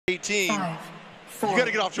18. 5, 4, You got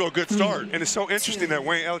to get off to a good start. And it's so interesting that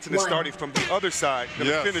Wayne Ellington is starting from the other side, the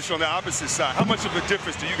finish on the opposite side. How much of a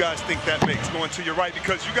difference do you guys think that makes going to your right?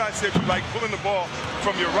 Because you guys said you like pulling the ball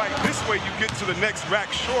from your right. This way you get to the next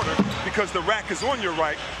rack shorter because the rack is on your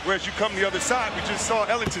right, whereas you come the other side. We just saw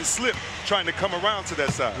Ellington slip trying to come around to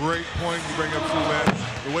that side. Great point you bring up, too, man.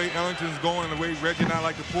 The way Ellington's going and the way Reggie and I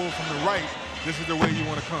like to pull from the right, this is the way you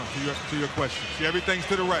want to come to your question. See, everything's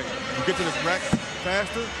to the right. You get to the rack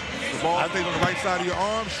faster, the ball stays on the right side of your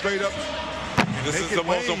arm, straight up. This is the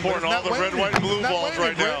most important. All the red, white, and blue balls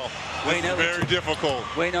right now. This is very difficult.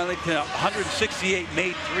 Wayne Ellington, 168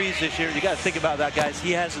 made threes this year. You got to think about that, guys.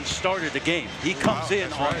 He hasn't started the game. He comes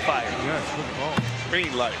in on fire. Yes, good ball.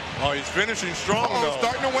 Green light. Oh, he's finishing strong, though.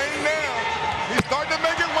 Starting to wane now. He's starting to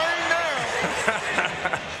make it wane now.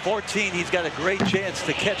 14, he's got a great chance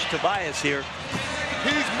to catch Tobias here.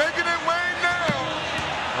 He's making it wane now.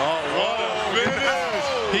 Oh, what a finish.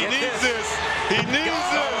 He needs this. He needs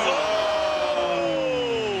this.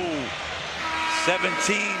 Oh. 17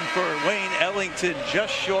 for Wayne Ellington,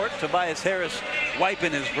 just short. Tobias Harris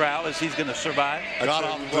wiping his brow as he's going to survive.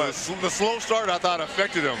 The slow start, I thought,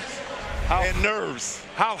 affected him. And nerves.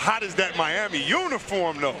 How hot is that Miami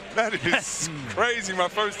uniform, though? That is crazy. My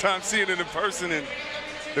first time seeing it in person, and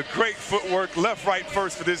the great footwork, left, right,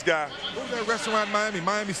 first for this guy. What was that restaurant in Miami?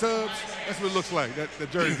 Miami Subs? That's what it looks like, that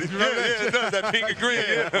jersey. Did you Yeah, remember that? it does. That pink and green.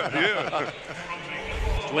 Yeah.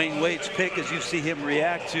 Dwayne Wade's pick as you see him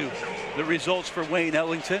react to the results for Wayne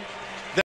Ellington.